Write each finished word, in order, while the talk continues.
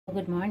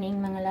Good morning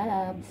mga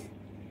lalabs.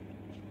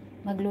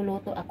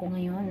 Magluluto ako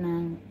ngayon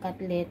ng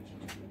cutlet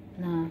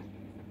na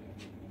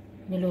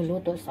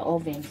niluluto sa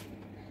oven.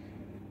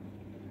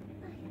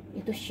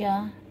 Ito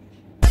siya.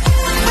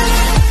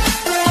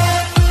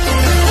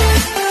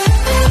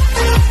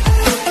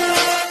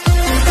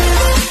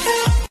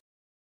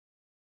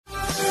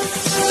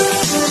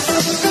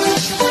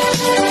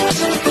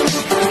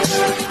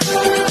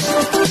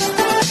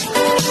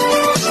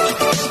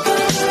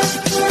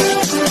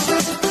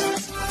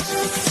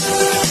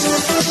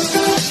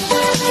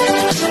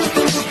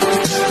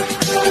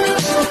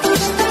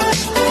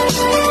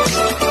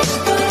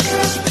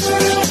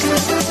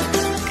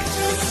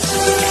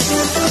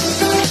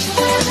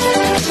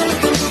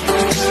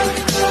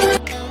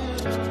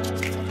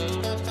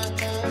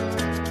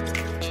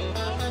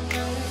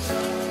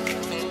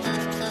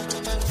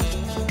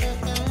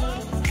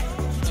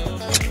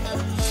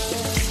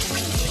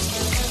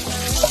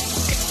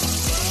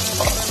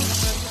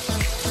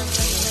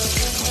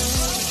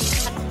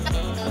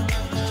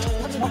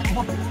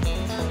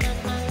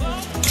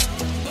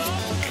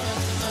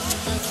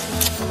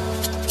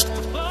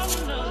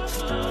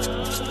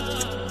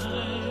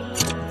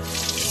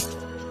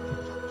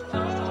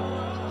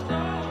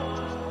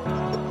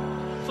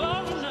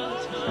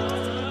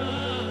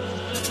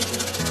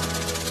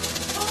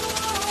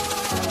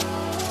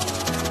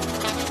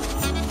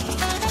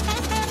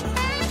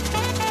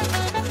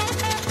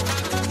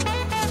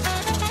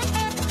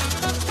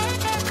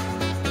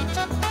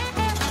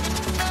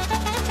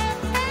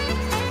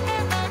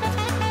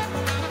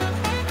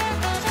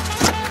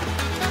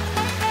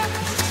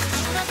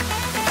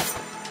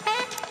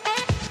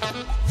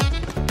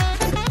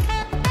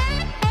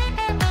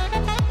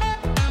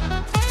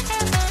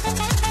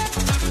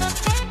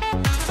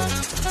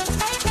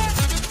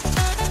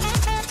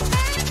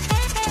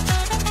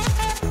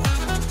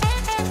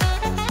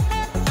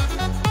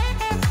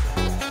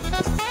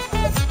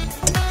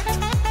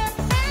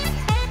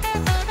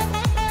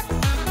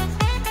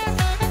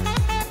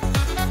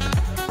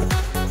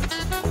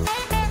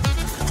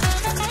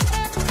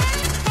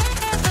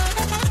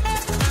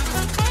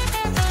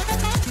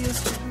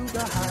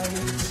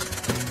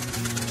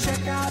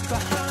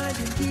 Behind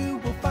and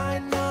you will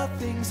find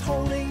nothing's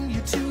holding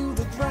you to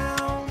the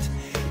ground.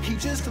 He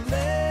just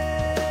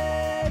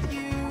let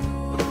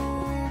you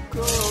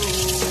go.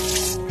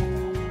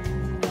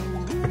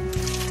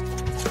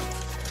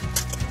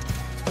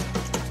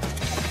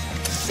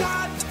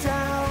 Shot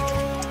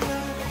down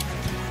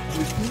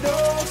with no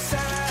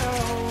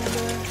sound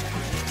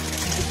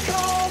to the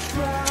cold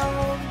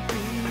ground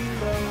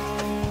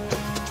below.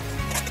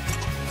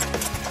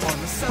 On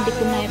the side of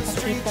the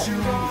street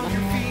you're on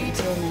your feet.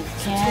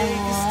 Take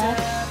a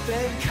step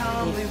and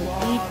calmly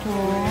walk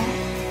away.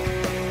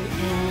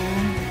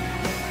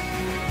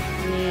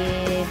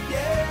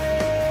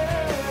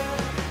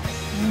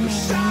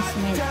 Shot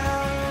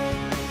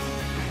down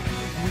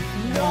with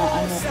no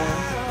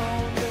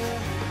sound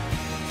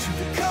to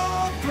the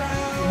cold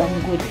ground.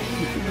 Banggod.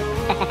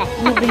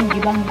 Ano ba yung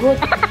gibanggot?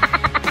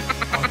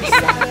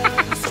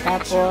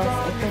 Tapos,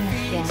 ito na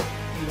siya.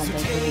 Ilagay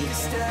ko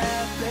dito.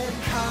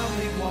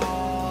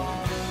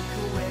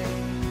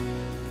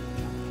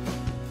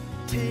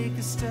 Take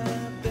a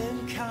step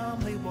and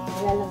calmly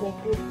walk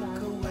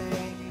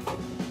away.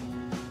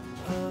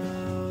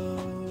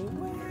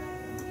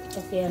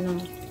 Kasi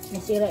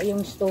nasira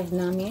yung stove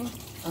namin.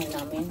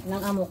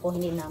 Nang amo ko,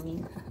 hindi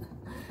namin.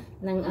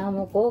 Nang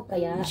amo ko,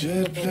 kaya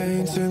Jet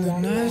planes in the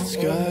night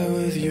sky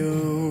with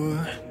you.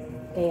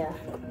 Kaya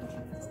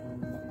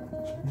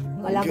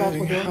malaga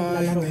ko doon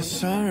lalaro.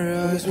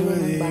 Sunrise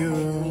with you.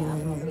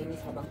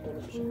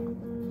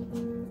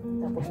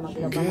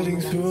 Getting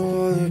through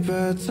all the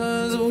bad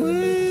times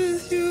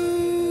with you.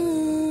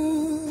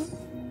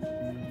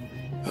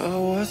 I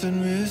wasn't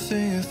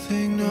missing a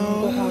thing,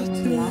 no.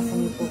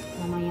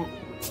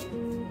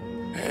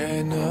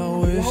 And I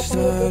wish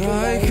that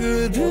I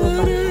could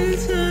build a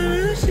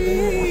time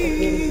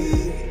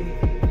machine.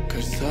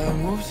 'Cause time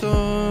moves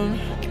on,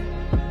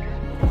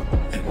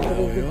 and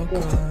now you're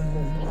gone.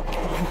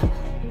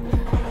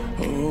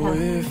 Oh,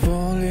 if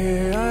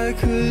only I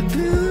could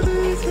build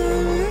a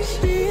time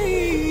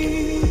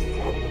machine,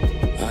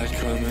 I'd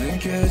come and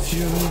get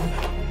you.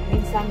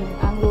 Minsan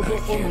ang luto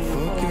ko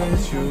may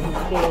Forget you.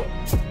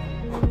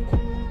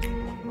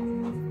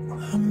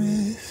 I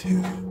miss you,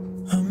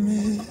 I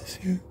miss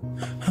you,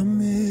 I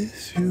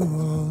miss you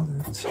all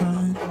the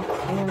time.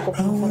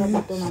 I wish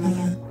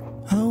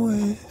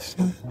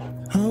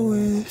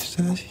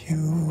that you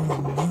were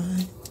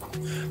mine.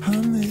 I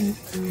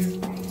miss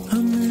you, I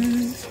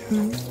miss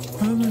you,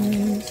 I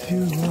miss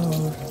you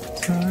all the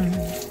time.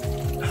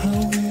 I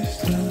wish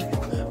that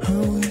you were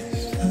mine.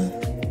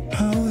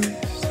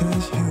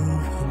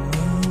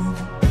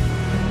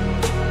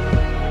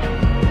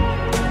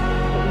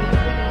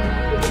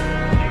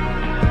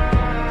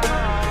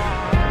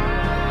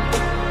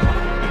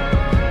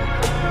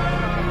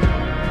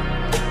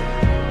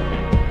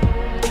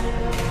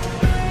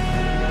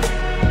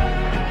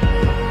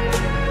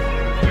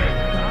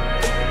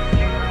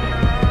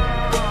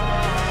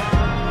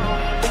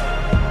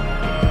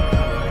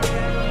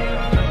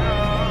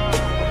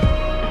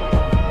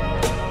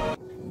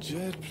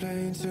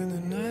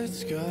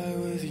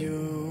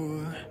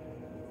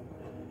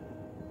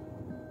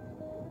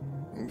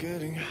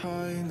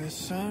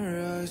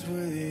 eyes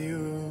with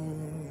you.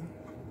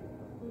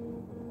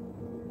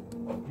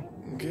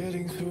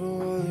 Getting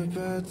through all the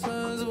bad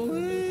times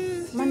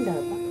with Mandar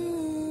pa. you.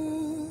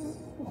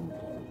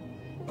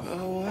 I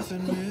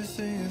wasn't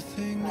missing a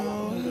thing,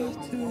 no, I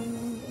do.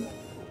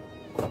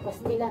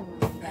 Pastilan.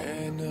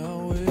 And I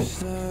wish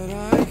that I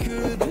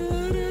could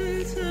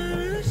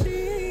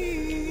eternity.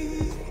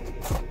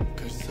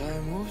 Cause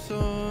time moves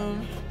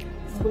on.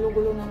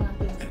 Gulo-gulo na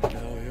natin. And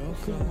now you're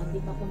Kasi gone. hindi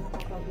pa ako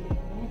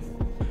nakapag-linis.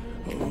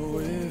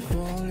 Oh, if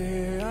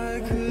only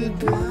I could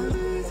do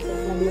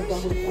Nagluto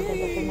ako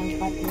ng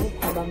Cutlet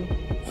habang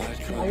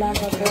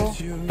alaga ko.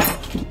 you,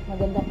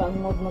 Maganda pa ang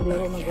mood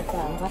maglaro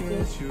mag-isa. Kasi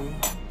you,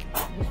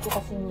 gusto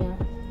kasi niya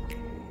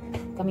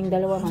kaming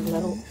dalawa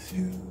maglaro.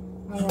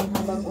 Ngayon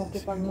habang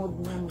okay pang mood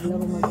niya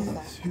maglaro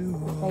mag-isa.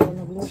 Kaya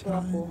nagluto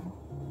ako.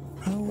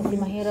 Kasi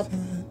mahirap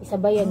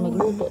isabayan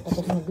magluto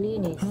tapos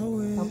maglinis.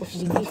 Tapos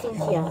gigising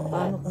siya.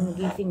 Paano kung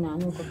nagising na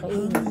ano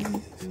kakainin?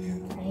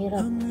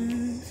 Mahirap.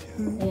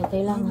 Kaya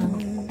kailangan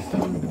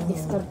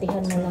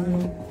diskartehan mo lang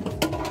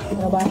yung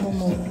trabaho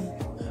mo.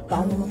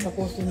 Paano mo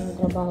tapusin yung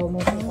trabaho mo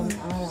sa isang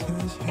araw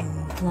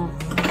na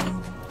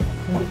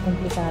hindi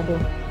komplikado.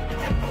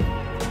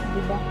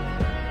 Diba?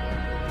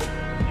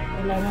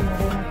 Kailangan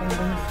marunong kang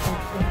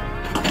dumiskarte.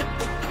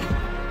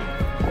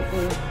 Kasi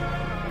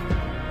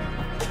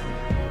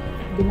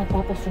hindi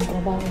matapos yung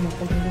trabaho mo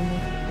kung hindi mo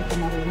ito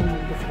marunong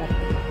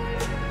mag-diskarte.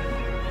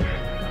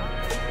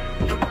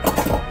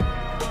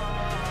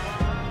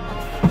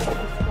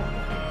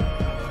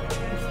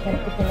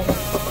 Diskarte talaga.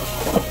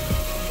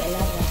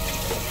 Mag-alaga,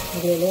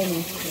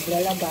 maglilinis,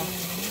 maglalaba,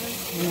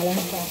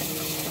 mamalangsa,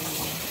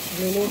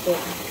 magluluto,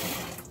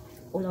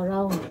 all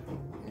around.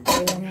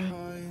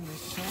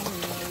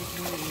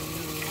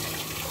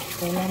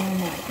 Kailangan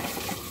na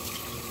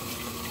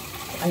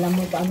alam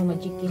mo paano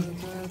magikin.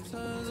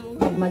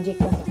 Mag-magic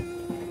ka.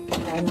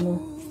 Paano mo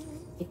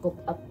i-cook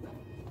up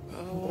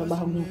ang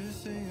trabaho mo.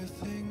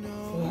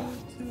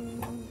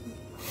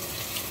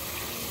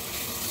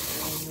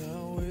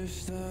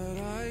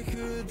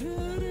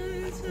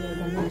 Kaya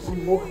ganun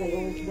ang buhay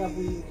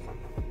OFW.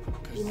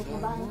 Init na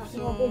ba ang aking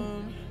wabig?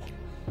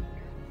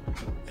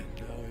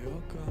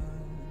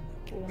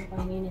 Kulang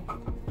pang minute.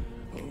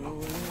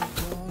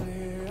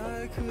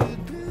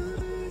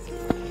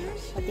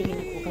 Patingin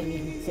ako kayo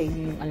sa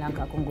inyo yung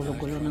alaga akong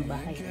gulo-gulo ng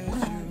bahay.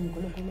 Ang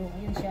gulo-gulo.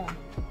 Ayan siya.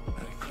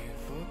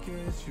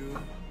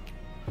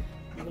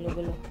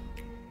 Gulo-gulo.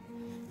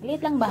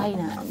 Liit lang bahay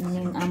na.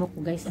 Yung amo ko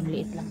guys, ang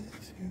liit lang.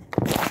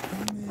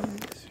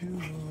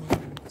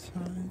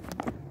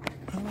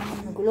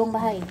 Magulong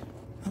bahay.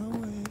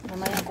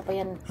 Mamaya ko pa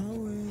yan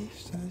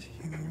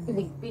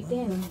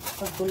ibigpitin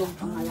pagtulog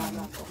ang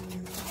alaga ko.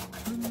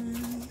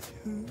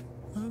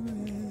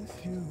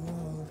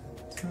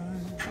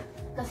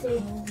 Kasi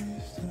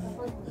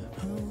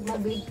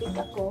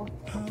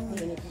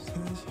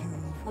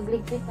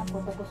magligpit ako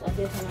tapos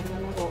adyo sa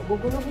naman ako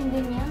gugulugin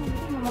din niya,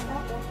 hindi na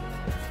matapos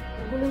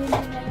gugulugin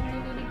din niya yung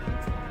nililigpit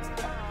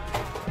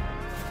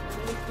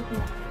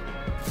niya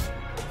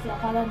kasi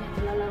akala niya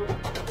nilalaro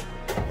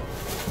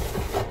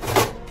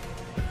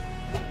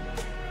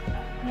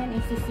yan,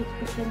 isisip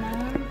ko siya na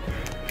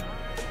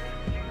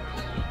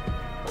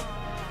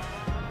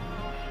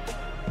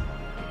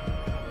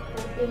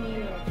 30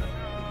 minutes.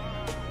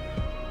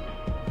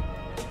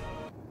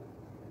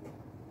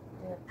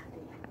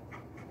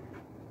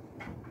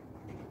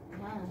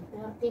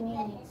 30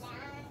 minutes.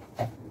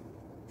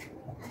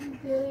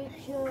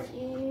 Temperature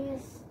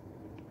is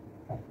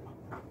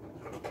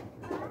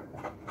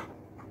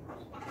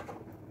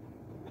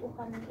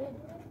 200.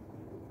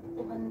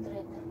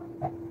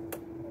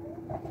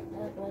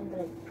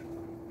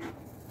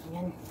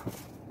 Ayan.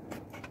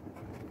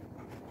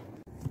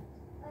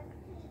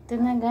 Ito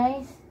na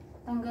guys.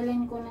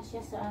 Tanggalin ko na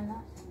siya sa ano.